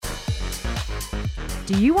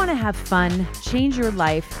Do you want to have fun, change your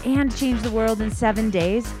life, and change the world in 7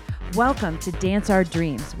 days? Welcome to Dance Our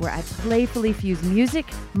Dreams, where I playfully fuse music,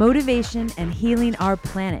 motivation, and healing our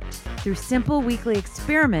planet through simple weekly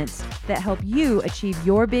experiments that help you achieve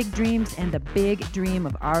your big dreams and the big dream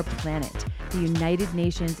of our planet, the United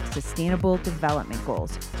Nations Sustainable Development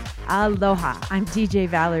Goals. Aloha, I'm DJ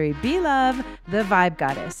Valerie B-Love, the Vibe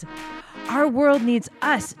Goddess. Our world needs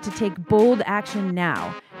us to take bold action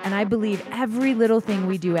now, and I believe every little thing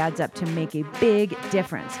we do adds up to make a big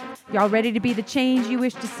difference. Y'all ready to be the change you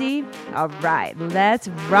wish to see? All right, let's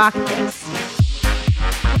rock this.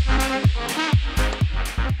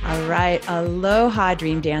 All right, aloha,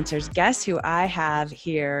 dream dancers. Guess who I have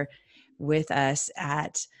here with us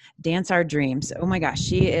at Dance Our Dreams? Oh my gosh,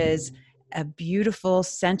 she is a beautiful,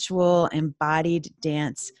 sensual, embodied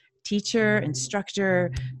dance teacher,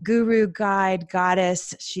 instructor, guru, guide,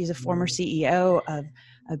 goddess. She's a former CEO of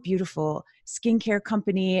a beautiful skincare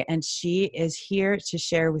company, and she is here to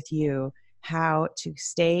share with you how to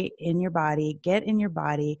stay in your body, get in your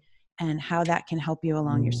body, and how that can help you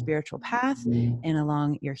along your spiritual path and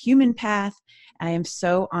along your human path. I am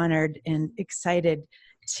so honored and excited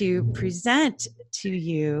to present to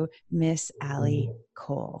you Miss Ali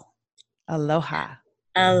Kole. Aloha.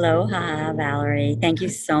 Aloha, Valerie. Thank you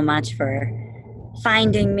so much for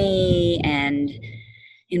finding me and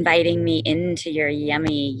inviting me into your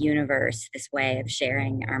yummy universe, this way of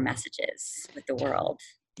sharing our messages with the world.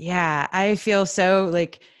 Yeah, I feel so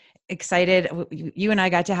excited. You and I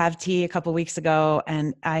got to have tea a couple weeks ago,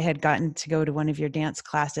 and I had gotten to go to one of your dance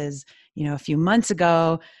classes, a few months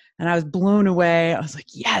ago, and I was blown away. I was like,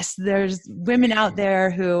 yes, there's women out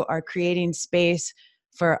there who are creating space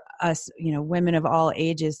for us, women of all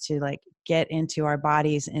ages to get into our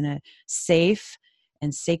bodies in a safe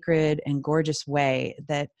and sacred and gorgeous way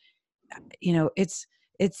that, it's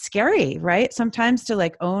scary, right? Sometimes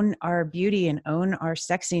to own our beauty and own our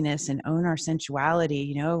sexiness and own our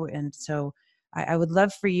sensuality, and so I would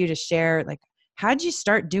love for you to share, how'd you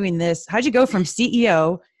start doing this? How'd you go from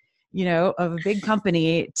CEO, of a big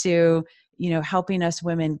company to, helping us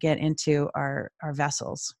women get into our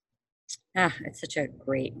vessels? It's such a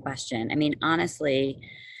great question. I mean, honestly,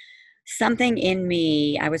 something in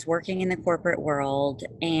me, I was working in the corporate world,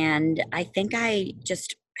 and I think I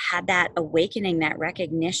just had that awakening, that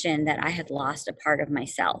recognition that I had lost a part of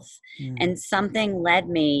myself. And something led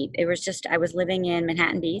me, I was living in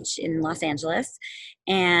Manhattan Beach in Los Angeles,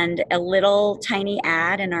 and a little tiny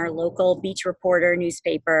ad in our local Beach Reporter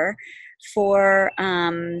newspaper for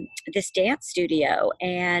this dance studio.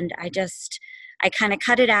 And I kind of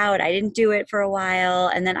cut it out. I didn't do it for a while.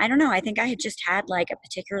 And then I don't know, I think I had just had a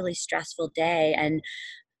particularly stressful day. And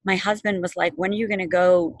my husband was like, when are you going to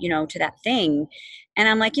go, to that thing? And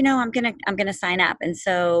I'm like, I'm going to sign up. And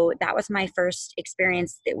so that was my first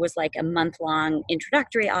experience. It was like a month-long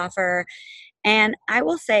introductory offer. And I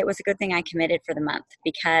will say it was a good thing I committed for the month,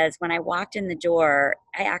 because when I walked in the door,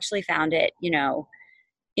 I actually found it,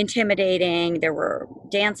 intimidating. There were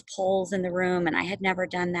dance poles in the room, and I had never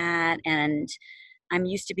done that. And I'm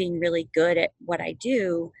used to being really good at what I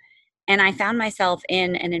do. And I found myself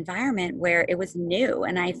in an environment where it was new,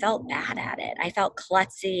 and I felt bad at it. I felt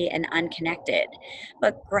klutzy and unconnected.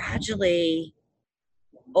 But gradually,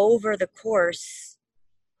 over the course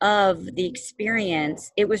of the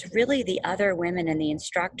experience, it was really the other women and the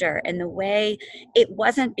instructor, and the way, it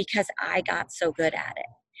wasn't because I got so good at it.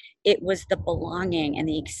 It was the belonging and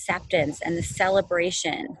the acceptance and the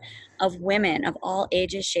celebration of women of all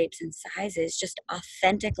ages, shapes, and sizes just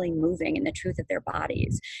authentically moving in the truth of their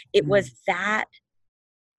bodies. It was that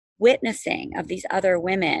witnessing of these other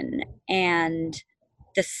women, and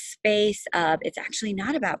the space of, it's actually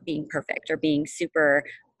not about being perfect or being super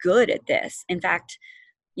good at this. In fact,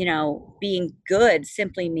 being good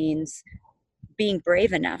simply means being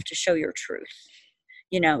brave enough to show your truth.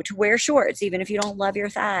 To wear shorts, even if you don't love your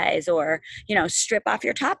thighs, or, strip off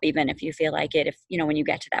your top, even if you feel like it, if, when you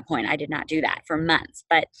get to that point. I did not do that for months,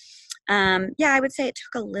 but, I would say it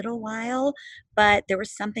took a little while, but there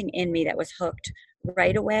was something in me that was hooked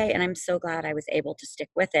right away. And I'm so glad I was able to stick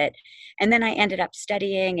with it. And then I ended up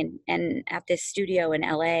studying and at this studio in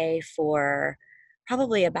LA for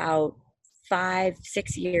probably about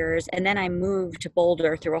 5-6 years. And then I moved to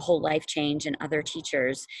Boulder through a whole life change and other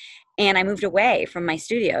teachers. And I moved away from my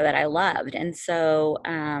studio that I loved. And so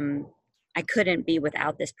I couldn't be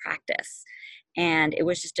without this practice. And it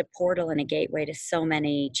was just a portal and a gateway to so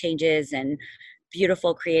many changes and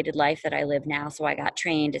beautiful created life that I live now. So I got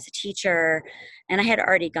trained as a teacher, and I had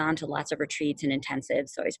already gone to lots of retreats and intensives,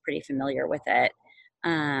 so I was pretty familiar with it.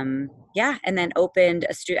 Yeah, and then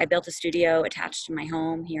I built a studio attached to my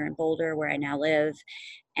home here in Boulder, where I now live,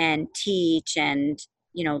 and teach and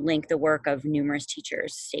link the work of numerous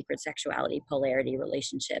teachers: sacred sexuality, polarity,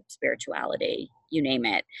 relationship, spirituality, you name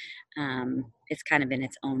it. It's kind of in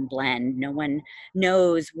its own blend. No one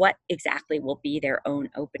knows what exactly will be their own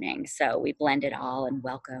opening, so we blend it all and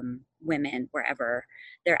welcome women wherever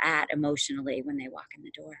they're at emotionally when they walk in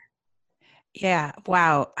the door. Yeah.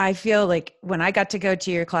 Wow. I feel like when I got to go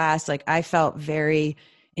to your class, like I felt very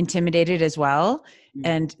intimidated as well. Mm.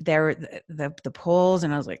 And there were the polls,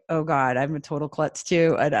 and I was like, oh God, I'm a total klutz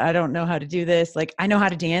too. I don't know how to do this. Like, I know how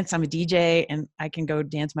to dance. I'm a DJ and I can go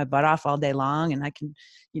dance my butt off all day long, and I can,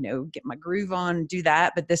 get my groove on and do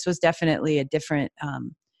that. But this was definitely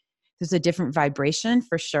there's a different vibration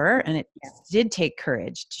for sure. And it Yeah, did take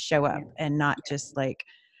courage to show yeah, up and not yeah. just like,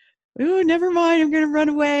 oh, never mind, I'm going to run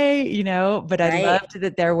away. But I Right. loved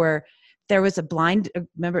that there was a blind,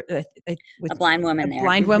 remember, with A blind a woman there.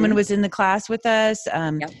 blind woman was in the class with us.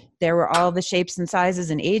 Yep. There were all the shapes and sizes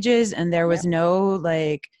and ages, and there was Yep. no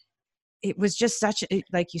like, it was just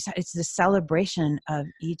like you said, it's the celebration of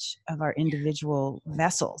each of our individual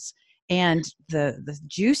vessels and the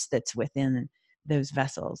juice that's within those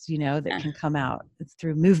vessels, that Yeah, can come out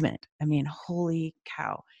through movement. I mean, holy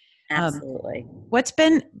cow. Um, absolutely. what's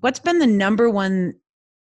been the number one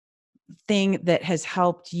thing that has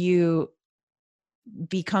helped you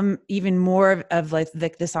become even more of like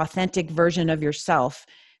this authentic version of yourself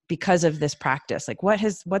because of this practice? Like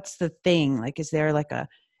what's the thing? Like, is there like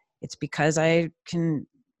it's because I can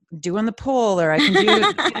do on the pole, or I can do,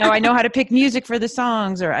 I know how to pick music for the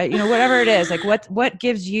songs, or whatever it is, like what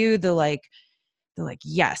gives you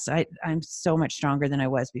yes, I'm so much stronger than I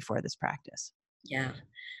was before this practice. Yeah.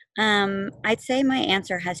 I'd say my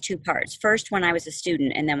answer has two parts. First, when I was a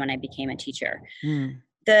student, and then when I became a teacher. Mm.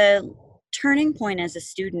 The turning point as a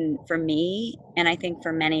student for me, and I think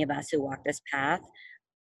for many of us who walk this path,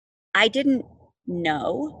 I didn't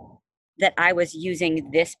know that I was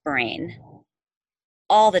using this brain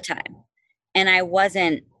all the time. And I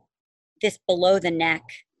wasn't this below the neck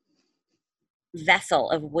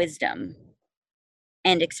vessel of wisdom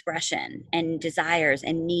and expression and desires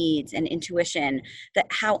and needs and intuition, that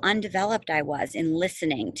how undeveloped I was in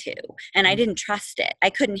listening to. And I didn't trust it. I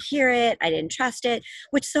couldn't hear it. I didn't trust it,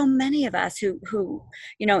 which so many of us who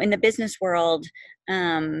in the business world,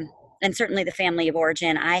 and certainly the family of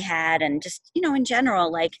origin I had, and just, in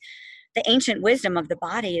general, like, the ancient wisdom of the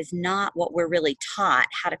body is not what we're really taught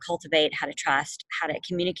how to cultivate, how to trust, how to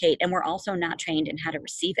communicate. And we're also not trained in how to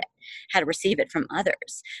receive it from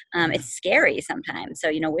others. Yeah, It's scary sometimes.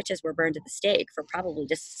 So, witches were burned at the stake for probably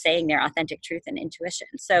just saying their authentic truth and intuition.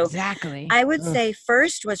 So exactly. I would Ugh. say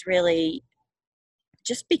first was really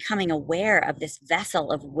just becoming aware of this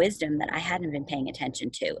vessel of wisdom that I hadn't been paying attention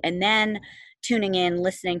to. And then tuning in,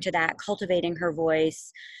 listening to that, cultivating her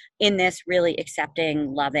voice in this really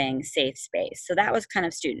accepting, loving, safe space. So that was kind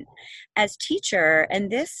of student. As teacher,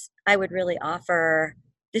 and this I would really offer,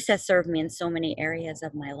 this has served me in so many areas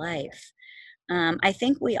of my life. I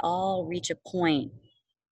think we all reach a point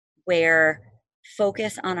where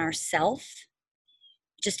focus on ourself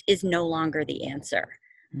just is no longer the answer.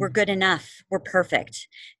 We're Mm. good enough. We're perfect.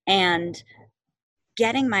 And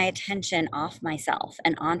getting my attention off myself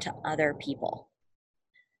and onto other people,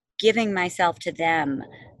 giving myself to them,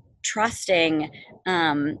 trusting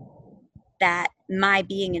um, that my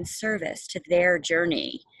being in service to their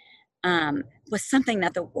journey was something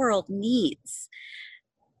that the world needs.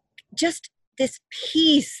 Just this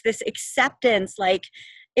peace, this acceptance, like,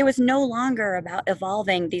 it was no longer about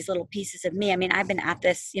evolving these little pieces of me. I mean, I've been at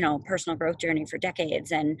this, personal growth journey for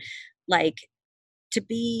decades, and like, to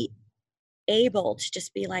be able to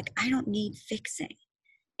just be like, I don't need fixing.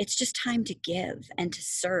 It's just time to give and to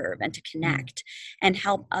serve and to Mm. connect and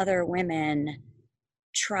help other women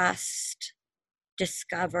trust,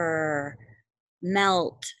 discover,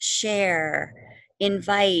 melt, share,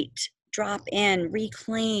 invite, drop in,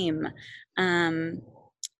 reclaim. Um,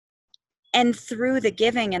 and through the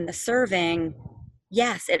giving and the serving,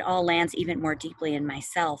 yes, it all lands even more deeply in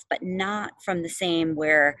myself, but not from the same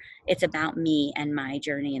where it's about me and my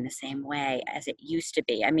journey in the same way as it used to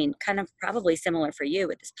be. I mean, kind of probably similar for you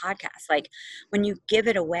with this podcast. Like, when you give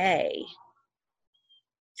it away,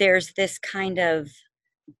 there's this kind of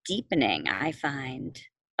deepening, I find,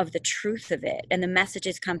 of the truth of it. And the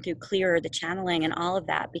messages come through clearer, the channeling and all of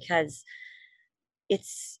that, because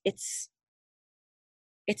it's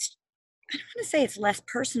I don't want to say it's less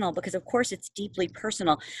personal, because of course it's deeply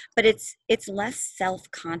personal, but it's less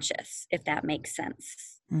self-conscious, if that makes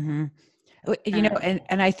sense. Mm-hmm. You know, Um,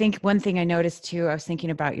 and I think one thing I noticed too, I was thinking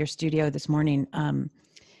about your studio this morning, and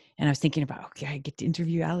I was thinking about, okay, I get to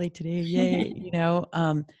interview Ali today. Yay. You know,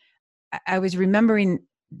 I was remembering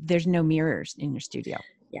there's no mirrors in your studio.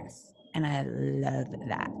 yes, And I love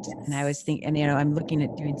that. And I was yes, thinking, and you know, I'm looking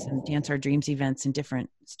at doing some Dance Our Dreams events in different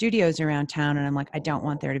studios around town. And I'm like, I don't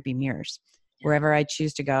want there to be mirrors yeah, wherever I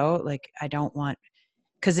choose to go. Like, I don't want,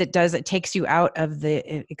 because it takes you out of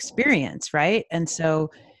the experience. Right. And so,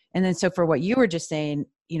 and then so for what you were just saying,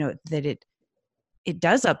 you know, that it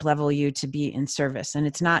does up level you to be in service, and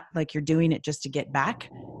it's not like you're doing it just to get back,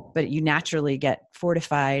 but you naturally get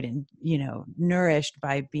fortified and, you know, nourished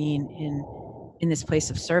by being in this place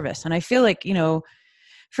of service. And I feel like, you know,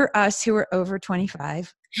 for us who are over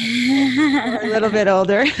 25 or a little bit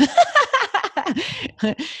older,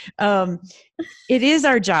 um, it is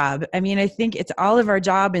our job. I mean, I think it's all of our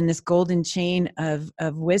job in this golden chain of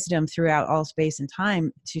wisdom throughout all space and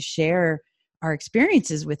time to share our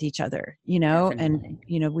experiences with each other, you know, and, definitely.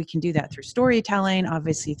 you know, we can do that through storytelling,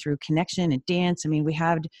 obviously through connection and dance. I mean, we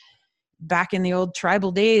had back in the old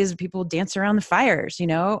tribal days, people dance around the fires, you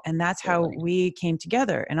know, and that's how Absolutely. we came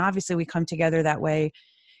together. And obviously we come together that way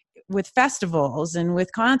with festivals and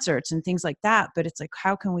with concerts and things like that. But it's like,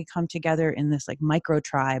 how can we come together in this like micro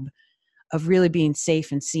tribe of really being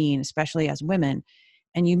safe and seen, especially as women?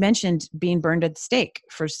 And you mentioned being burned at the stake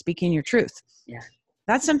for speaking your truth. Yeah.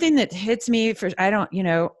 That's something that hits me for, I don't, you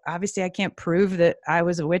know, obviously I can't prove that I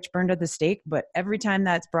was a witch burned at the stake, but every time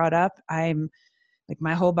that's brought up, I'm like,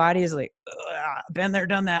 my whole body is like, been there,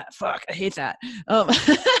 done that. Fuck, I hate that. Um,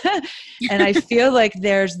 and I feel like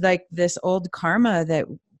there's like this old karma that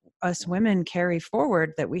us women carry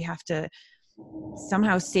forward that we have to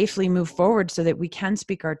somehow safely move forward so that we can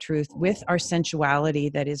speak our truth with our sensuality.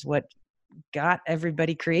 That is what got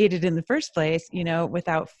everybody created in the first place, you know,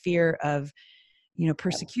 without fear of, you know, Yep.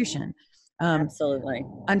 persecution. Absolutely.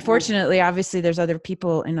 Yeah. Unfortunately, obviously, there's other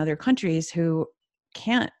people in other countries who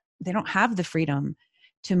can't, they don't have the freedom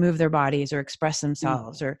to move their bodies or express Mm.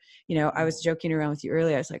 themselves. Or, you know, I was joking around with you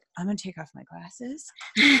earlier. I was like, I'm going to take off my glasses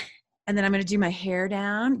and then I'm going to do my hair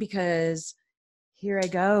down because here I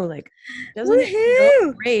go. Like, doesn't it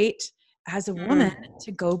feel Woohoo! great as a woman Mm.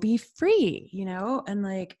 to go be free, you know? And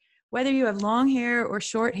like, whether you have long hair or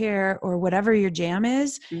short hair or whatever your jam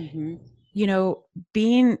is, Mm-hmm. you know,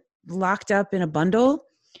 being locked up in a bundle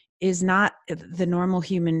is not the normal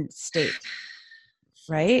human state,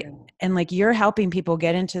 So right? true. And like, you're helping people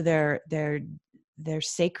get into their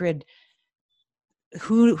sacred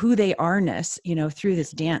who they are-ness, you know, through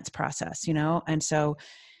this dance process, you know. And so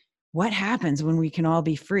what happens when we can all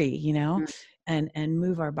be free, you know, Mm. and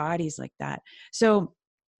move our bodies like that? So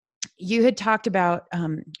you had talked about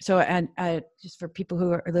so, and just for people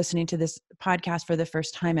who are listening to this podcast for the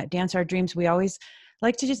first time, at Dance Our Dreams, we always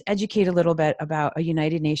like to just educate a little bit about a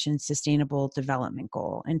United Nations sustainable development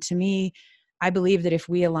goal. And to me, I believe that if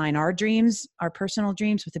we align our dreams, our personal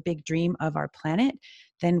dreams, with a big dream of our planet,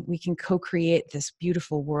 then we can co-create this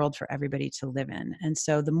beautiful world for everybody to live in. And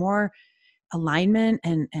so the more alignment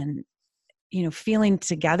and, you know, feeling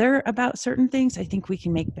together about certain things, I think we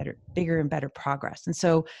can make bigger and better progress. And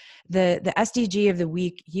so the SDG of the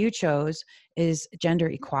week you chose is gender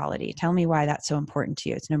equality. Tell me why that's so important to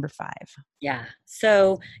you. It's number 5. Yeah.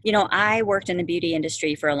 So, you know, I worked in the beauty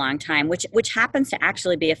industry for a long time, which happens to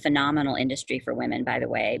actually be a phenomenal industry for women, by the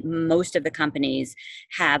way. Most of the companies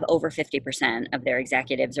have over 50% of their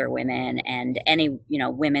executives are women, and any, you know,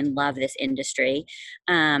 women love this industry.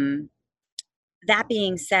 Um, that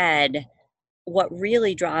being said, what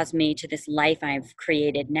really draws me to this life I've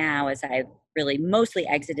created now, as I've really mostly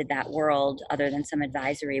exited that world, other than some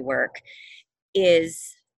advisory work,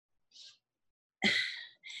 is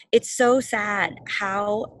it's so sad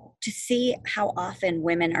how to see how often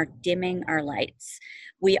women are dimming our lights.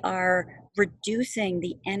 We are reducing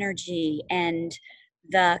the energy and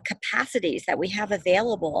the capacities that we have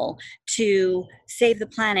available to save the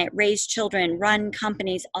planet, raise children, run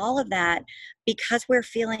companies, all of that, because we're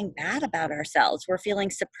feeling bad about ourselves. We're feeling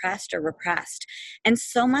suppressed or repressed. And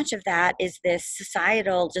so much of that is this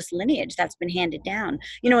societal just lineage that's been handed down.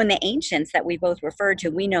 You know, in the ancients that we both referred to,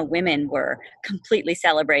 we know women were completely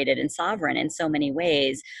celebrated and sovereign in so many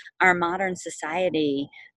ways. Our modern society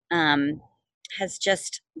has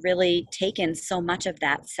just really taken so much of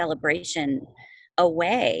that celebration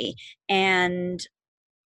away. And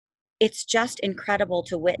it's just incredible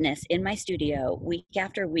to witness in my studio week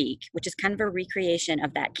after week, which is kind of a recreation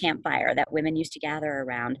of that campfire that women used to gather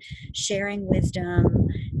around, sharing wisdom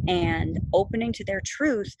and opening to their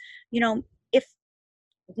truth. You know, if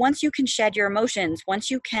once you can shed your emotions, once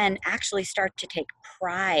you can actually start to take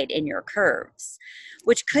pride in your curves,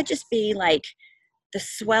 which could just Yes. be like the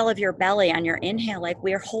swell of your belly on your inhale, like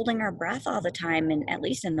we're holding our breath all the time. And at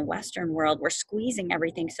least in the Western world, we're squeezing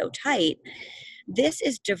everything so tight. This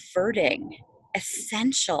is diverting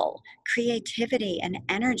essential creativity and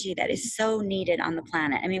energy that is so needed on the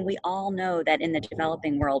planet. I mean, we all know that in the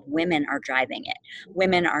developing world, women are driving it.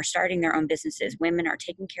 Women are starting their own businesses. Women are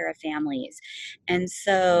taking care of families. And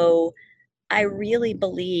so I really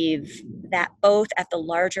believe that both at the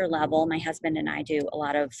larger level, my husband and I do a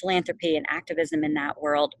lot of philanthropy and activism in that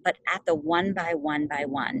world, but at the by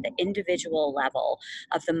one, the individual level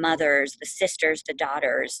of the mothers, the sisters, the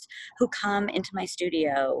daughters who come into my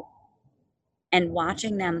studio and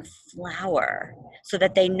watching them flower so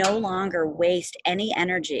that they no longer waste any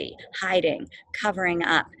energy hiding, covering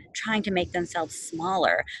up, trying to make themselves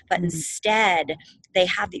smaller, but Mhm. instead they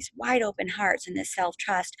have these wide open hearts and this self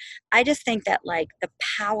trust. I just think that, like, the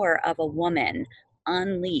power of a woman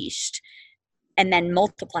unleashed and then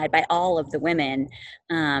multiplied by all of the women,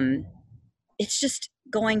 um, it's just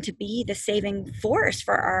going to be the saving force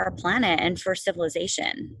for our planet and for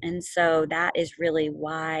civilization. And so that is really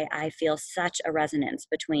why I feel such a resonance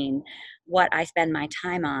between what I spend my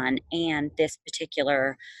time on and this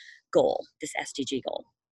particular goal, this SDG goal.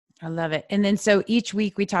 I love it. And then so each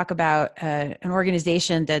week we talk about an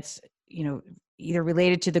organization that's, you know, either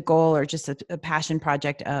related to the goal or just a passion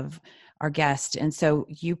project of our guest. And so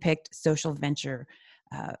you picked social venture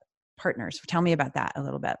uh, partners. Tell me about that a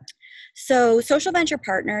little bit. So, Social Venture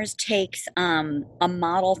Partners takes a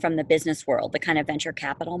model from the business world, the kind of venture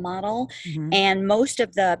capital model. Hmm. And most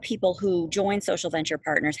of the people who join Social Venture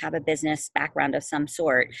Partners have a business background of some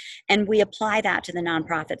sort. And we apply that to the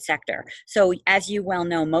nonprofit sector. So, as you well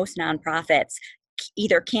know, most nonprofits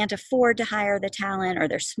either can't afford to hire the talent or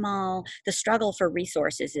they're small. The struggle for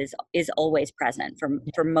resources is always present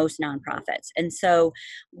for most nonprofits. And so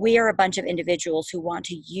we are a bunch of individuals who want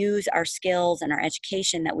to use our skills and our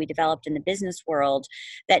education that we developed in the business world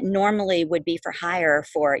that normally would be for hire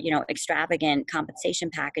for, you know, extravagant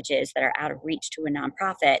compensation packages that are out of reach to a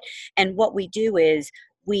nonprofit. And what we do is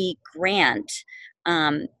we grant,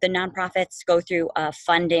 the nonprofits go through a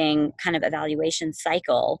funding kind of evaluation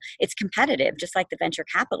cycle. It's competitive, just like the venture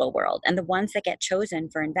capital world. And the ones that get chosen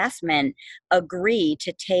for investment agree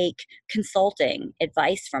to take consulting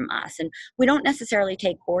advice from us. And we don't necessarily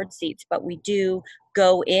take board seats, but we do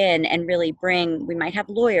go in and really bring, we might have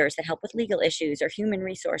lawyers that help with legal issues or human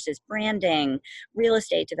resources, branding, real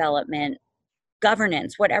estate development,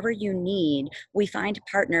 governance, whatever you need. We find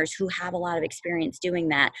partners who have a lot of experience doing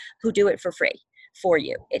that, who do it for free for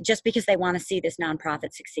you, just because they want to see this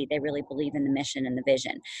nonprofit succeed. They really believe in the mission and the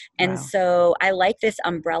vision. And Wow. so I like this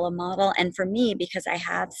umbrella model. And for me, because I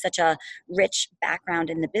have such a rich background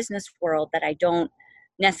in the business world that I don't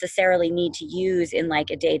necessarily need to use in like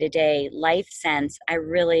a day-to-day life sense, I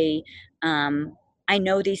really, I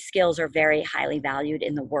know these skills are very highly valued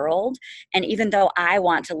in the world. And even though I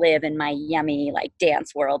want to live in my yummy like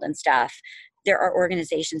dance world and stuff, there are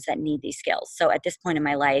organizations that need these skills. So at this point in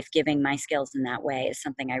my life, giving my skills in that way is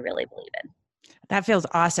something I really believe in. That feels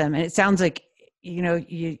awesome. And it sounds like, you know,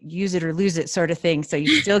 you use it or lose it sort of thing. So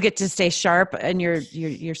you still get to stay sharp in your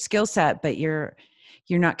skill set, but you're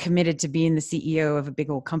not committed to being the CEO of a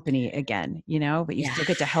big old company again, you know, but you Yeah, still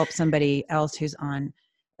get to help somebody else who's on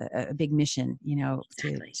a big mission, you know,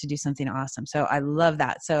 exactly. to do something awesome. So I love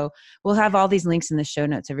that. So we'll have all these links in the show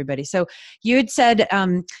notes, everybody. So you had said,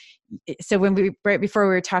 so when we right before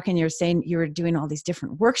we were talking, you were saying you were doing all these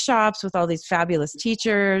different workshops with all these fabulous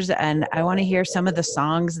teachers, and I want to hear some of the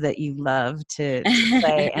songs that you love to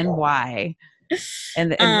play and why.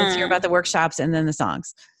 And let's hear uh, about the workshops and then the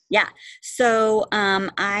songs. Yeah. So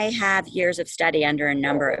I have years of study under a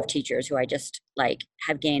number of teachers who I just like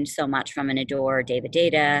have gained so much from and adore. David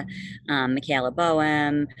Data, Michaela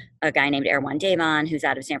Boehm, a guy named Erwan Damon who's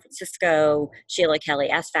out of San Francisco, Sheila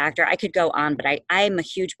Kelly S Factor. I could go on, but I'm a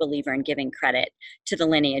huge believer in giving credit to the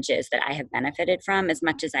lineages that I have benefited from as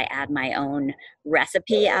much as I add my own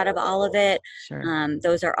recipe out of all of it. Sure.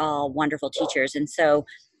 Those are all wonderful teachers. And so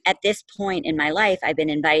at this point in my life, I've been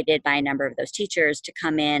invited by a number of those teachers to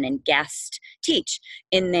come in and guest teach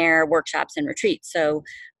in their workshops and retreats. So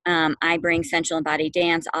I bring sensual embodied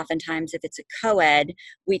dance. Oftentimes, if it's a co-ed,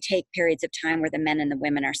 we take periods of time where the men and the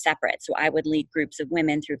women are separate. So I would lead groups of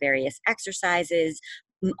women through various exercises,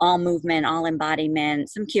 all movement, all embodiment,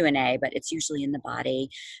 some Q&A, but it's usually in the body,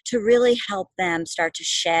 to really help them start to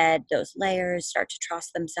shed those layers, start to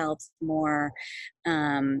trust themselves more.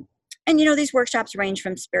 And you know, these workshops range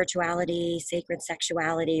from spirituality, sacred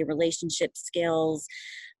sexuality, relationship skills,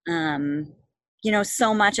 um,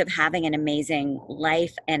 so much of having an amazing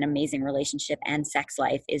life and amazing relationship and sex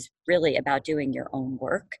life is really about doing your own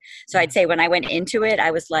work. So Yeah. I'd say when I went into it,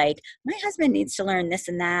 I was like, my husband needs to learn this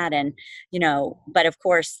and that. And, but of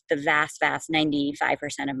course, the vast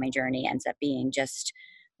 95% of my journey ends up being just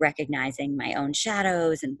recognizing my own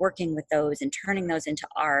shadows and working with those and turning those into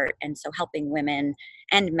art. And so helping women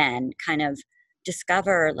and men kind of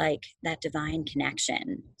discover like that divine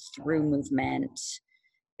connection through movement.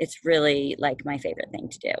 It's really like my favorite thing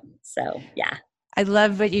to do. So yeah. I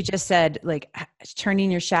love what you just said, like turning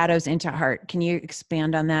your shadows into art. Can you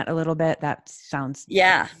expand on that a little bit? That sounds,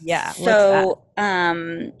 Yeah. yeah. What's that?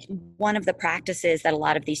 So one of the practices that a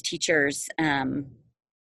lot of these teachers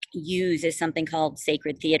use is something called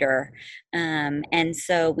sacred theater. And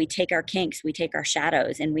so we take our kinks, we take our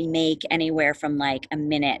shadows, and we make anywhere from like a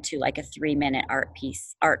minute to like a 3-minute art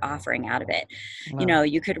offering out of it. Wow.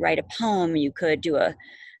 You could write a poem, you could do a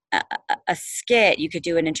skit, you could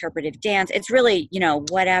do an interpretive dance. It's really,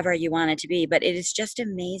 whatever you want it to be. But it is just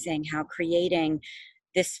amazing how creating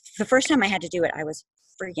this, the first time I had to do it, I was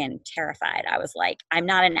freaking terrified. I was like, I'm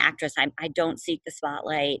not an actress. I don't seek the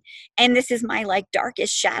spotlight. And this is my like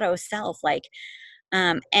darkest shadow self. Like,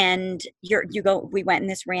 and we went in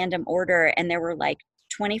this random order and there were like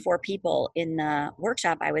 24 people in the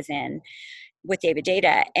workshop I was in with David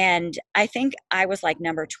Data. And I think I was like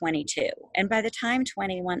number 22. And by the time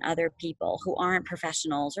 21 other people who aren't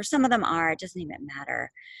professionals, or some of them are, it doesn't even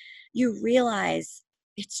matter, you realize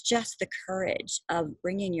it's just the courage of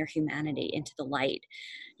bringing your humanity into the light.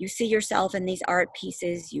 You see yourself in these art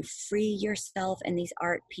pieces, you free yourself in these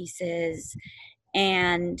art pieces,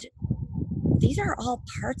 and these are all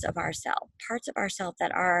parts of ourself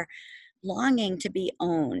that are longing to be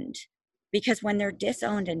owned, because when they're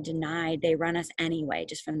disowned and denied, they run us anyway,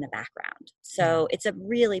 just from the background. Yeah. So it's a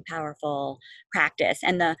really powerful practice.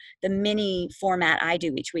 And the mini format I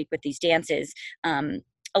do each week with these dances,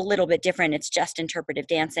 a little bit different. It's just interpretive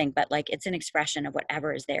dancing, but like it's an expression of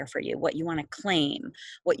whatever is there for you, what you want to claim,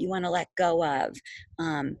 what you want to let go of,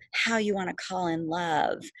 how you want to call in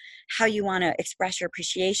love, how you want to express your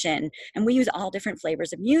appreciation. And we use all different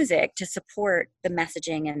flavors of music to support the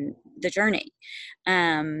messaging and the journey.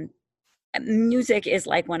 Music is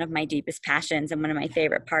like one of my deepest passions and one of my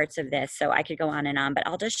favorite parts of this. So I could go on and on, but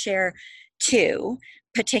I'll just share two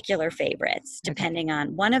particular favorites, Okay. depending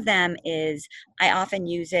on. One of them is I often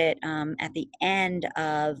use it at the end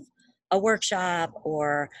of a workshop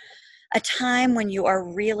or a time when you are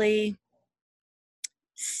really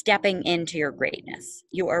stepping into your greatness.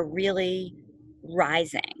 You are really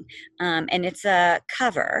rising. And it's a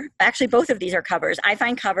cover. Actually, both of these are covers. I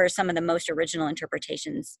find covers some of the most original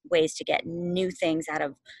interpretations, ways to get new things out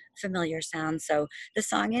of familiar sounds. So the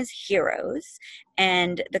song is Heroes,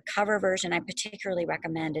 and the cover version I particularly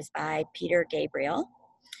recommend is by Peter Gabriel.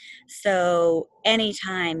 So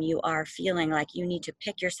anytime you are feeling like you need to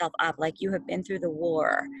pick yourself up, like you have been through the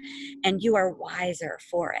war and you are wiser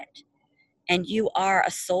for it, and you are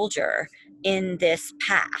a soldier in this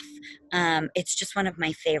path. It's just one of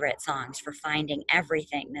my favorite songs for finding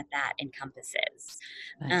everything that encompasses.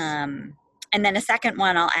 Nice. Um, and then a second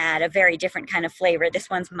one, I'll add a very different kind of flavor. This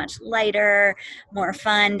one's much lighter, more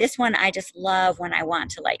fun. This one I just love when I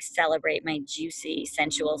want to like celebrate my juicy,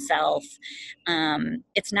 sensual self.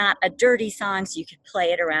 It's not a dirty song, so you could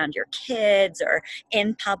play it around your kids or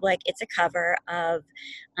in public. It's a cover of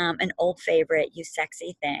an old favorite, You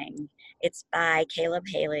Sexy Thing. It's by Caleb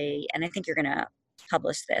Haley, and I think you're going to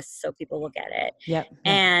publish this so people will get it. Yep.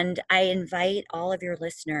 Yeah. And I invite all of your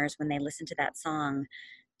listeners, when they listen to that song,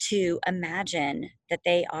 to imagine that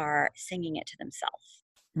they are singing it to themselves.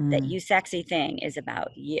 That Mm, You Sexy Thing is about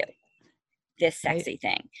you, this right. sexy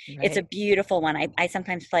thing. It's a Right. beautiful one. I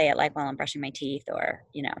sometimes play it like while I'm brushing my teeth, or,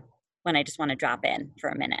 when I just want to drop in for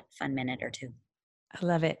a minute, fun minute or two. I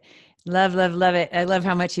love it. Love it. I love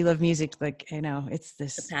how much you love music. Like, it's It's a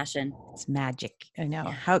this, passion. it's magic. I know.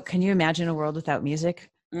 Yeah. How can you imagine a world without music?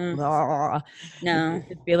 Mm, Blah. no.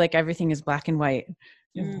 It'd feel like everything is black and white.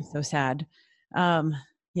 It would be Mm, so sad. Um,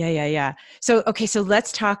 yeah. So, okay. So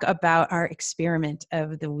let's talk about our experiment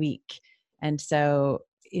of the week. And so,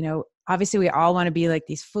 obviously we all want to be like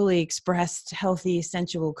these fully expressed, healthy,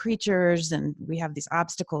 sensual creatures. And we have these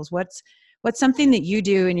obstacles. What's something that you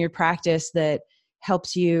do in your practice that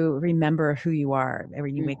helps you remember who you are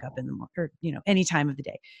when you mm, wake up in the morning, or any time of the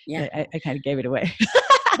day? yeah. I kind of gave it away.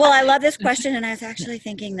 Well, I love this question. And I was actually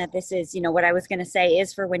thinking that this is, what I was going to say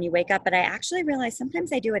is for when you wake up, but I actually realize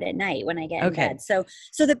sometimes I do it at night when I get in Okay. bed. So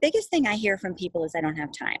the biggest thing I hear from people is I don't have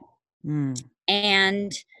time. Mm,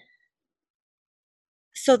 And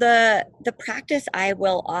so the practice I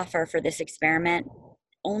will offer for this experiment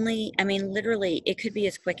only, I mean, literally, it could be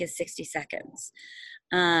as quick as 60 seconds.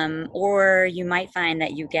 Or you might find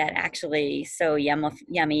that you get actually so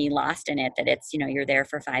yummy lost in it that it's, you're there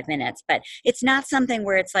for 5 minutes, but it's not something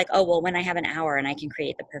where it's like, oh, well, when I have an hour and I can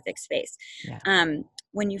create the perfect space. Yeah.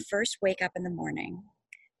 When you first wake up in the morning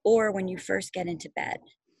or when you first get into bed,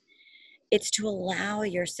 it's to allow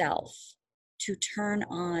yourself to turn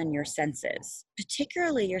on your senses,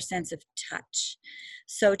 particularly your sense of touch.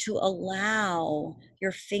 So, to allow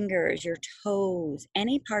your fingers, your toes,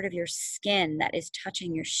 any part of your skin that is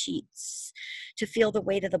touching your sheets, to feel the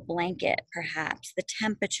weight of the blanket, perhaps the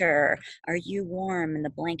temperature. Are you warm and the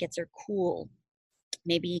blankets are cool?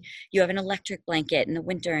 Maybe you have an electric blanket in the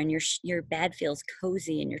winter and your bed feels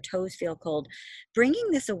cozy and your toes feel cold. Bringing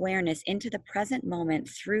this awareness into the present moment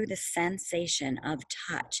through the sensation of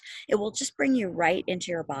touch, it will just bring you right into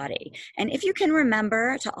your body. And if you can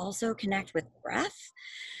remember to also connect with breath,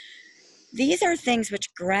 these are things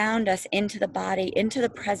which ground us into the body, into the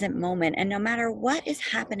present moment. And no matter what is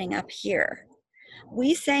happening up here,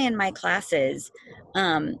 we say in my classes,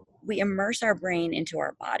 we immerse our brain into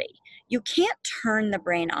our body. You can't turn the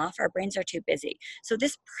brain off. Our brains are too busy. So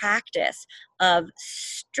this practice of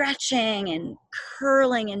stretching and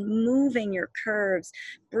curling and moving your curves,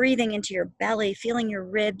 breathing into your belly, feeling your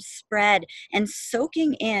ribs spread, and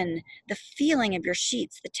soaking in the feeling of your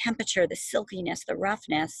sheets, the temperature, the silkiness, the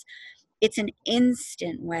roughness, it's an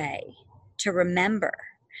instant way to remember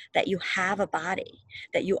that you have a body,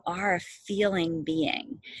 that you are a feeling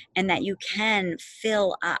being, and that you can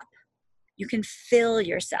fill up. You can fill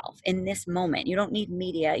yourself in this moment. You don't need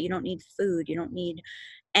media. You don't need food. You don't need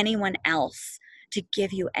anyone else to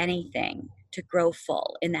give you anything to grow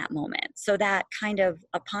full in that moment. So that kind of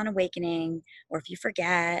upon awakening, or if you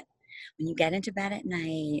forget, when you get into bed at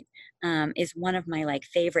night, is one of my like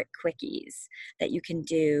favorite quickies that you can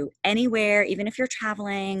do anywhere, even if you're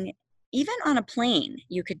traveling, even on a plane,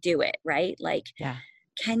 you could do it, right? Like, Yeah.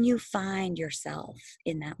 can you find yourself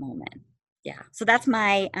in that moment? Yeah. So that's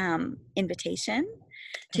my invitation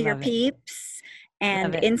I to your love it. peeps, Love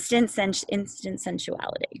and it. instant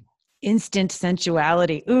sensuality. Instant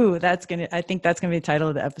sensuality. Ooh, I think that's gonna be the title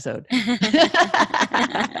of the episode.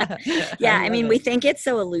 I Yeah, I love mean, it. we think it's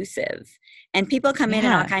so elusive, and people come in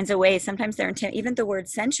all Yeah. kinds of ways. Sometimes they're even the word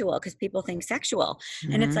sensual, because people think sexual,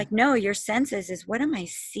 and it's Hmm. like, no, your senses is, what am I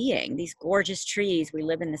seeing? These gorgeous trees. We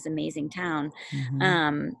live in this amazing town.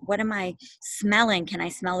 Hmm. What am I smelling? Can I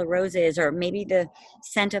smell the roses, or maybe the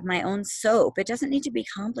scent of my own soap? It doesn't need to be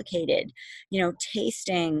complicated.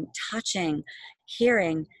 Tasting, touching,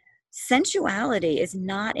 hearing. Sensuality is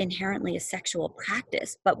not inherently a sexual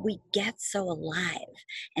practice, but we get so alive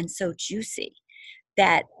and so juicy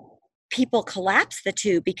that people collapse the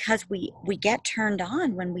two, because we get turned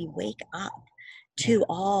on when we wake up Yeah. to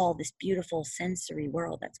all this beautiful sensory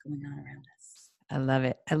world that's going on around us. I love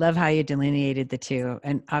it. I love how you delineated the two.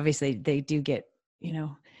 And obviously they do get, you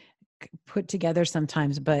know, put together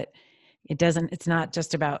sometimes, but it's not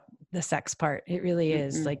just about the sex part. It really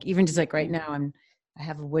is Mm-mm, like, even just like right mm-mm. now, I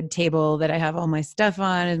have a wood table that I have all my stuff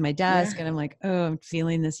on and my Yeah, desk. And I'm like, oh, I'm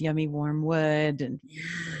feeling this yummy warm wood, and yeah,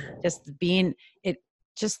 just being it,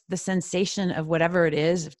 just the sensation of whatever it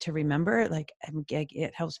is to remember, like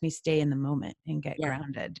it helps me stay in the moment and get yeah.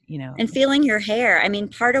 grounded. And feeling your hair. I mean,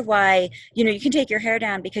 part of why, you can take your hair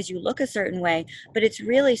down because you look a certain way, but it's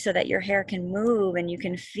really so that your hair can move and you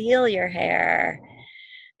can feel your hair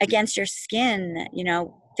against your skin.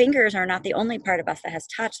 Fingers are not the only part of us that has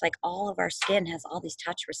touch. Like, all of our skin has all these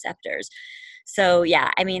touch receptors. So yeah,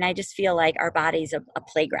 I mean, I just feel like our body's a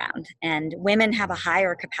playground, and women have a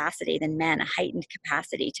higher capacity than men, a heightened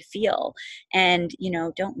capacity to feel, and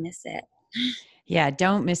don't miss it. Yeah,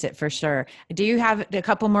 don't miss it for sure. Do you have a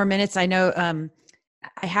couple more minutes? I know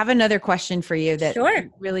I have another question for you that Sure.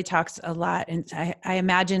 really talks a lot. And I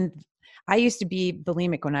imagine I used to be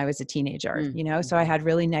bulimic when I was a teenager, so I Mm-hmm. had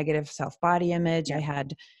really negative self body image. I Yep.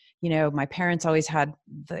 had, my parents always had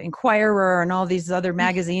the Inquirer and all these other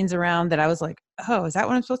magazines around that I was like, oh, is that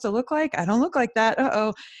what I'm supposed to look like? I don't look like that.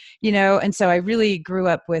 Uh-oh. And so I really grew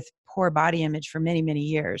up with poor body image for many, many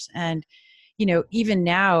years. And even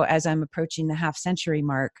now, as I'm approaching the half century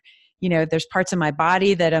mark, there's parts of my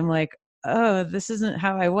body that I'm like, oh, this isn't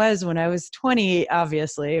how I was when I was 20.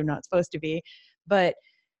 Obviously, I'm not supposed to be. But,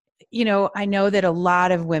 I know that a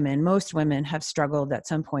lot of women, most women have struggled at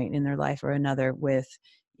some point in their life or another with,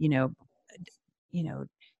 you know, you know,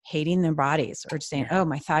 hating their bodies, or just saying, Yeah. oh,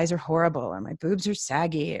 my thighs are horrible, or my boobs are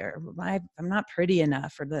saggy, or I'm not pretty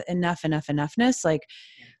enough, or the enoughness. Like,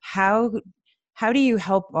 Yeah. how do you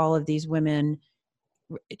help all of these women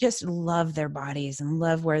just love their bodies and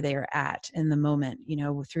love where they are at in the moment, you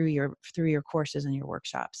know, through your courses and your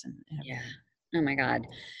workshops and Yeah. everything. Oh my God.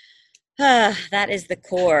 That is the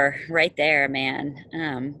core right there, man.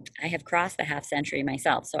 I have crossed the half century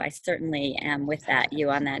myself, so I certainly am with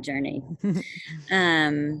you on that journey.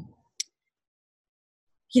 Um,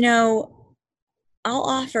 you know, I'll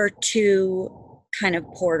offer two kind of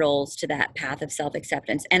portals to that path of self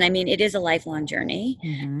acceptance. And I mean, it is a lifelong journey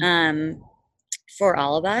Mm-hmm. um, for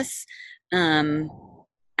all of us. Um,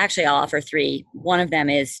 Actually, I'll offer three. One of them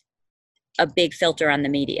is a big filter on the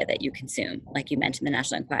media that you consume, like you mentioned, the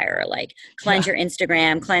National Enquirer. Like, cleanse Yeah. your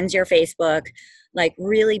Instagram, cleanse your Facebook, like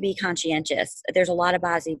really be conscientious. There's a lot of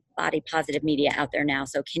body positive media out there now,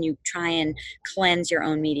 so can you try and cleanse your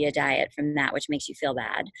own media diet from that which makes you feel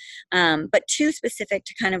bad? But two specific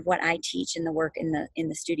to kind of what I teach in the work in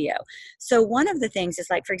the studio. So one of the things is,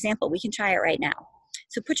 like, for example, we can try it right now.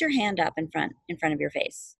 So put your hand up in front of your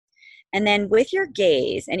face, and then with your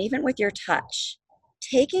gaze and even with your touch,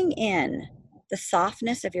 taking in the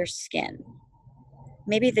softness of your skin,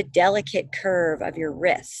 maybe the delicate curve of your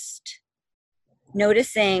wrist,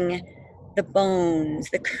 noticing the bones,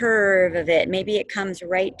 the curve of it. Maybe it comes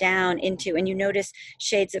right down into, and you notice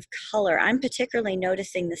shades of color. I'm particularly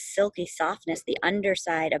noticing the silky softness. The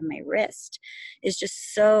underside of my wrist is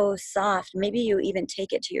just so soft. Maybe you even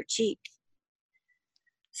take it to your cheek.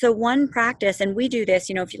 So one practice, and we do this,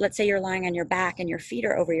 you know, if you, let's say you're lying on your back and your feet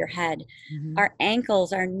are over your head, Mm-hmm. our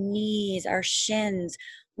ankles, our knees, our shins,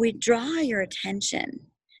 we draw your attention,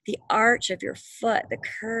 the arch of your foot, the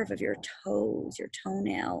curve of your toes, your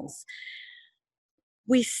toenails.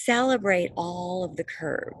 We celebrate all of the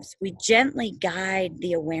curves. We gently guide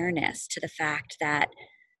the awareness to the fact that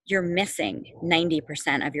you're missing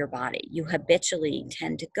 90% of your body. You habitually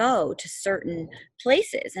tend to go to certain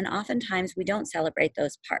places, and oftentimes we don't celebrate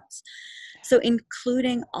those parts. So,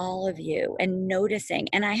 including all of you and noticing,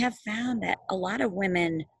 and I have found that a lot of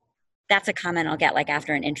women, that's a comment I'll get, like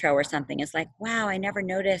after an intro or something, is like, wow, I never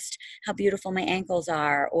noticed how beautiful my ankles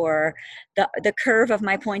are, or the curve of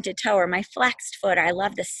my pointed toe, or my flexed foot. I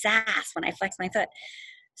love the sass when I flex my foot.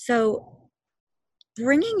 So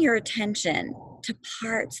bringing your attention to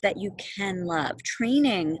parts that you can love,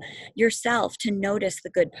 training yourself to notice the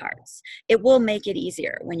good parts. It will make it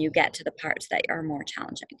easier when you get to the parts that are more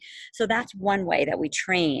challenging. So that's one way that we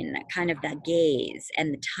train kind of that gaze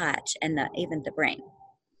and the touch and even the brain.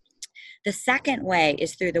 The second way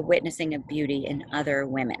is through the witnessing of beauty in other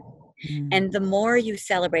women. Mm. And the more you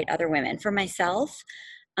celebrate other women, for myself,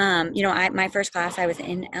 you know, my first class, I was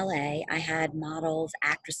in LA. I had models,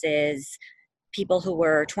 actresses, people who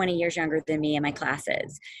were 20 years younger than me in my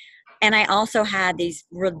classes. And I also had these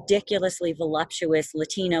ridiculously voluptuous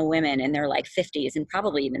Latino women in their like 50s and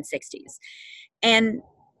probably even 60s. And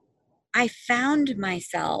I found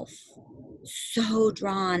myself so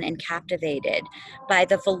drawn and captivated by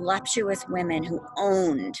the voluptuous women who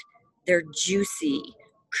owned their juicy,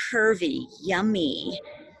 curvy, yummy,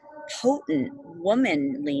 potent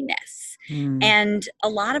womanliness. Mm. And a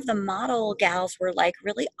lot of the model gals were like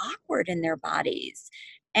really awkward in their bodies.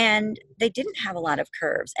 And they didn't have a lot of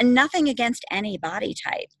curves, and nothing against any body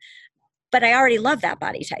type. But I already love that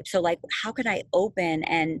body type. So, like, how could I open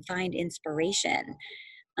and find inspiration?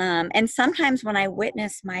 And sometimes when I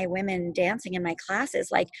witness my women dancing in my classes,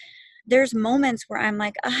 like, there's moments where I'm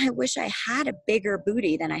like, oh, I wish I had a bigger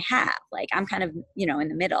booty than I have. Like, I'm kind of, you know, in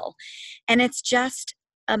the middle. And it's just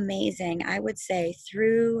amazing, I would say,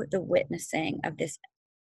 through the witnessing of this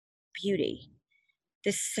beauty,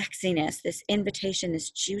 this sexiness, this invitation, this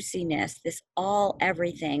juiciness, this all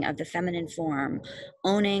everything of the feminine form,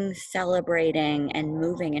 owning, celebrating, and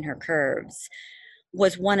moving in her curves,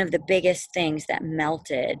 was one of the biggest things that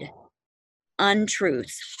melted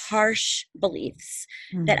untruths, harsh beliefs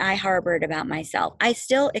that Mm. I harbored about myself. I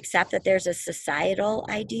still accept that there's a societal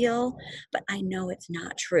ideal, but I know it's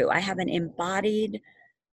not true. I have an embodied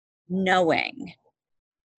knowing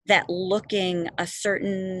that looking a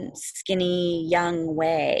certain skinny young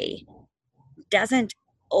way doesn't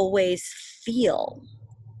always feel,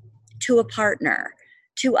 to a partner,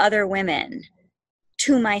 to other women,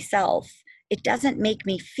 to myself, it doesn't make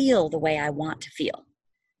me feel the way I want to feel.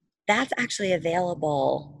 That's actually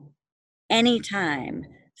available anytime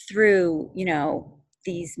through, you know,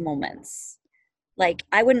 these moments. Like,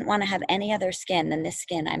 I wouldn't want to have any other skin than this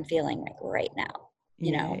skin I'm feeling like right now,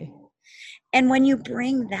 you Yay. know? And when you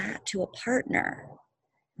bring that to a partner,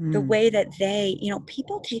 the Mm. way that they, you know,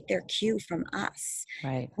 people take their cue from us.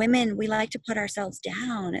 Right. Women, we like to put ourselves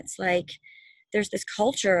down. It's like there's this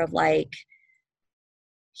culture of like,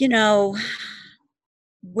 you know,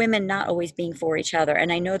 women not always being for each other.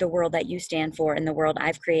 And I know the world that you stand for and the world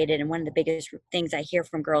I've created. And one of the biggest things I hear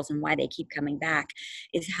from girls and why they keep coming back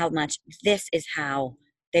is how much this is how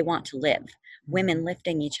they want to live. Women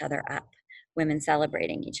lifting each other up, women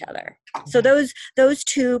celebrating each other. So Yeah. those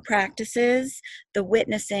two practices, the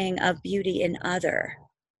witnessing of beauty in other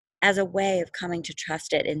as a way of coming to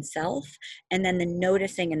trust it in self, and then the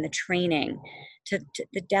noticing and the training to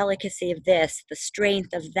the delicacy of this, the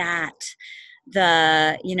strength of that,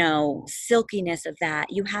 the silkiness of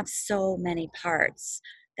that. You have so many parts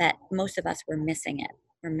that most of us we're missing,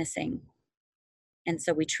 and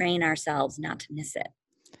so we train ourselves not to miss it.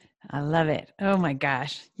 I love it. Oh my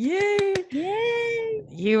gosh. Yay. Yay.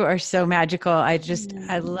 You are so magical. I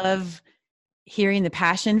love hearing the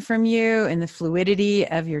passion from you and the fluidity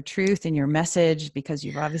of your truth and your message, because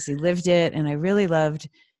you've obviously lived it. And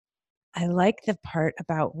I like the part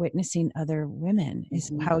about witnessing other women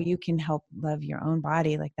is how you can help love your own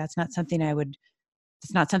body. Like it's not something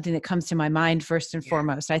that comes to my mind first and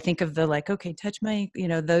foremost. I think of the like, okay, touch my,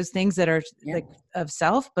 those things that are like of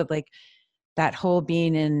self, but like that whole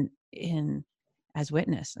being in as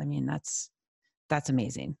witness. I mean, that's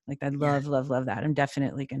amazing. Like I love, love, love that. I'm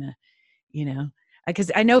definitely gonna, because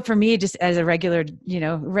I know for me, just as a regular,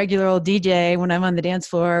 regular old DJ, when I'm on the dance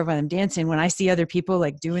floor, when I'm dancing, when I see other people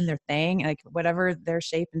like doing their thing, like whatever their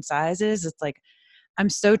shape and size is, it's like, I'm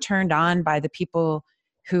so turned on by the people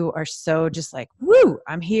who are so just like, woo,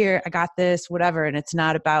 I'm here, I got this, whatever. And it's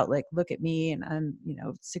not about like, look at me and I'm,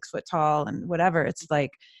 6 foot tall and whatever. It's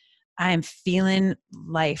like, I am feeling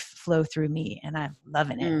life flow through me and I'm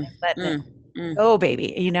loving it and letting it go,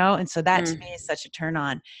 baby, And so that to me is such a turn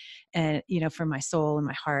on, and, for my soul and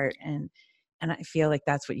my heart. And I feel like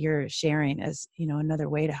that's what you're sharing as, another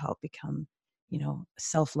way to help become,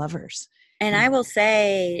 self-lovers. And I will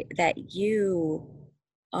say that you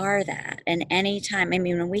are that. And anytime, I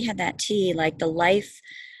mean, when we had that tea, like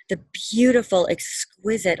the beautiful,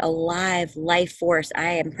 exquisite, alive life force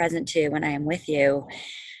I am present to when I am with you,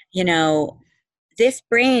 this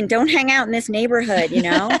brain, don't hang out in this neighborhood,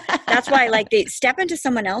 That's why, like, they step into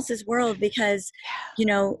someone else's world because,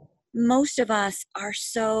 most of us are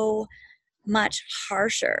so much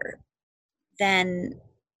harsher than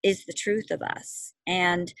is the truth of us.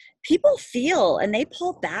 And people feel and they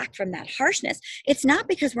pull back from that harshness. It's not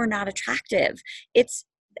because we're not attractive. It's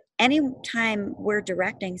anytime we're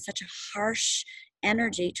directing such a harsh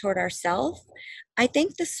energy toward ourselves, I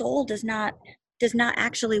think the soul does not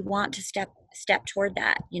actually want to step toward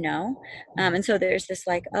that. And so there's this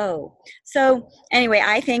like, oh, so anyway,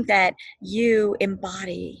 I think that you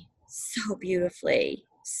embody so beautifully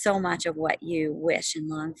so much of what you wish and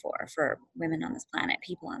long for women on this planet,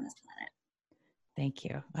 people on this planet. Thank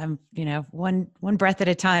you. I'm, one breath at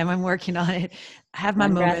a time. I'm working on it. I have my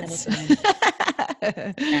One breath moments. at a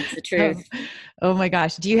time. That's the truth. Oh my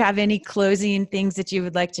gosh. Do you have any closing things that you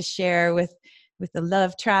would like to share with the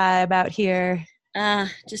love tribe out here?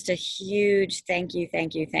 Just a huge thank you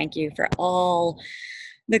for all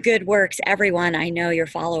the good works. Everyone, I know your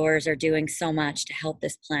followers are doing so much to help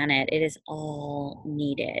this planet. It is all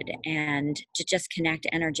needed. And to just connect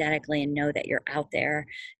energetically and know that you're out there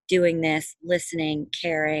doing this, listening,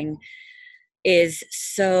 caring, is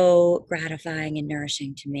so gratifying and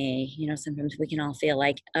nourishing to me. Sometimes we can all feel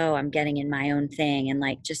like, oh, I'm getting in my own thing. And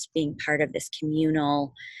like just being part of this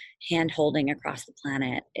communal hand holding across the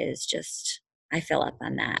planet is just, I fill up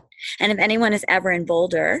on that. And if anyone is ever in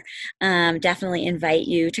Boulder, definitely invite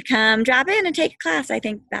you to come drop in and take a class. I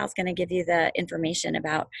think Val's going to give you the information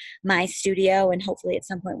about my studio, and hopefully at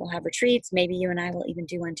some point we'll have retreats. Maybe you and I will even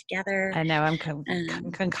do one together. I know I'm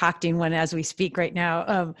concocting one as we speak right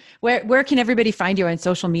now. Where can everybody find you on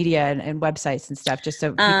social media and websites and stuff, just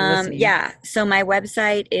so people listening? Yeah. So my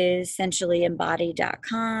website is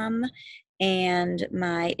sensuallyembodied.com. And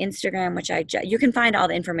my Instagram, which you can find all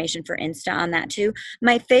the information for Insta on that too.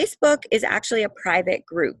 My Facebook is actually a private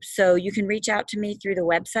group, so you can reach out to me through the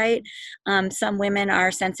website. Some women are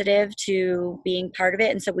sensitive to being part of it,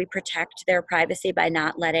 and so we protect their privacy by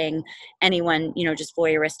not letting anyone, just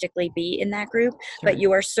voyeuristically be in that group. Sure. But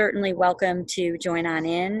you are certainly welcome to join on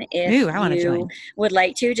in if I want to join. Would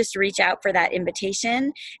like to. Just reach out for that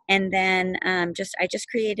invitation, and then I just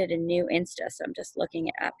created a new Insta, so I'm just looking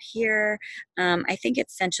it up here. I think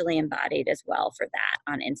it's Sensually Embodied as well for that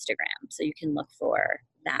on Instagram. So you can look for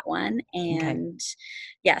that one. And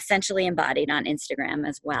yeah, Sensually Embodied on Instagram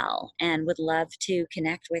as well. And would love to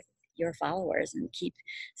connect with your followers and keep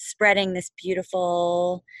spreading this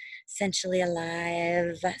beautiful, sensually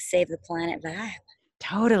alive, save the planet vibe.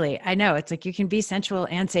 Totally. I know. It's like you can be sensual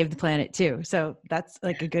and save the planet too. So that's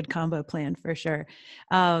like a good combo plan for sure.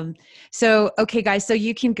 Okay, guys. So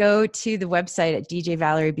you can go to the website at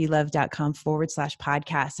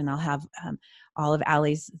djvalerieblove.com/podcast. And I'll have all of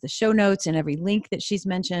Ali's, the show notes and every link that she's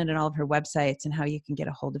mentioned and all of her websites and how you can get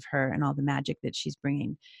a hold of her and all the magic that she's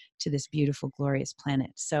bringing to this beautiful, glorious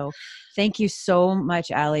planet. So thank you so much,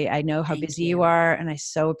 Ali. I know how busy you are, and I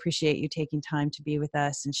so appreciate you taking time to be with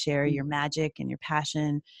us and share your magic and your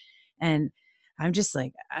passion. And I'm just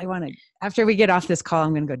like, I want to, after we get off this call,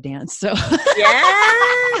 I'm going to go dance. So yeah,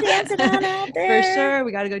 dance it on out there. For sure.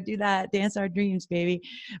 We got to go do that. Dance our dreams, baby.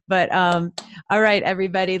 But all right,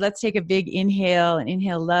 everybody, let's take a big inhale and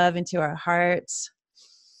inhale love into our hearts.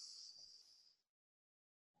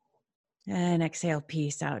 And exhale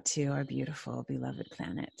peace out to our beautiful, beloved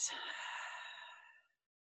planet.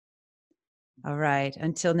 All right.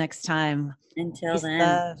 Until next time. Until peace, then.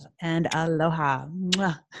 love, and aloha.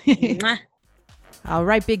 Mwah. Mwah. All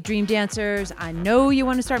right, big dream dancers. I know you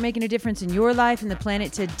want to start making a difference in your life and the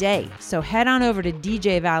planet today. So head on over to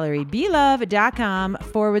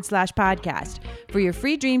djvalerieblove.com/podcast for your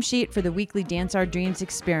free dream sheet for the weekly Dance Our Dreams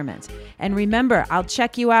experiments. And remember, I'll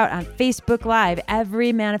check you out on Facebook Live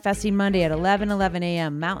every Manifesting Monday at 11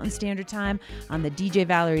 a.m. Mountain Standard Time on the DJ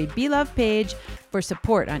Valerie B Love page for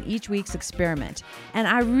support on each week's experiment. And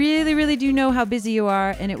I really, really do know how busy you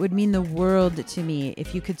are, and it would mean the world to me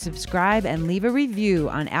if you could subscribe and leave a review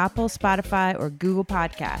on Apple, Spotify, or Google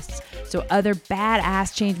Podcasts so other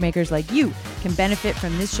badass changemakers like you can benefit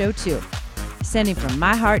from this show too. Sending from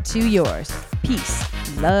my heart to yours. Peace,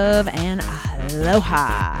 love, and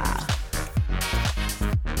aloha.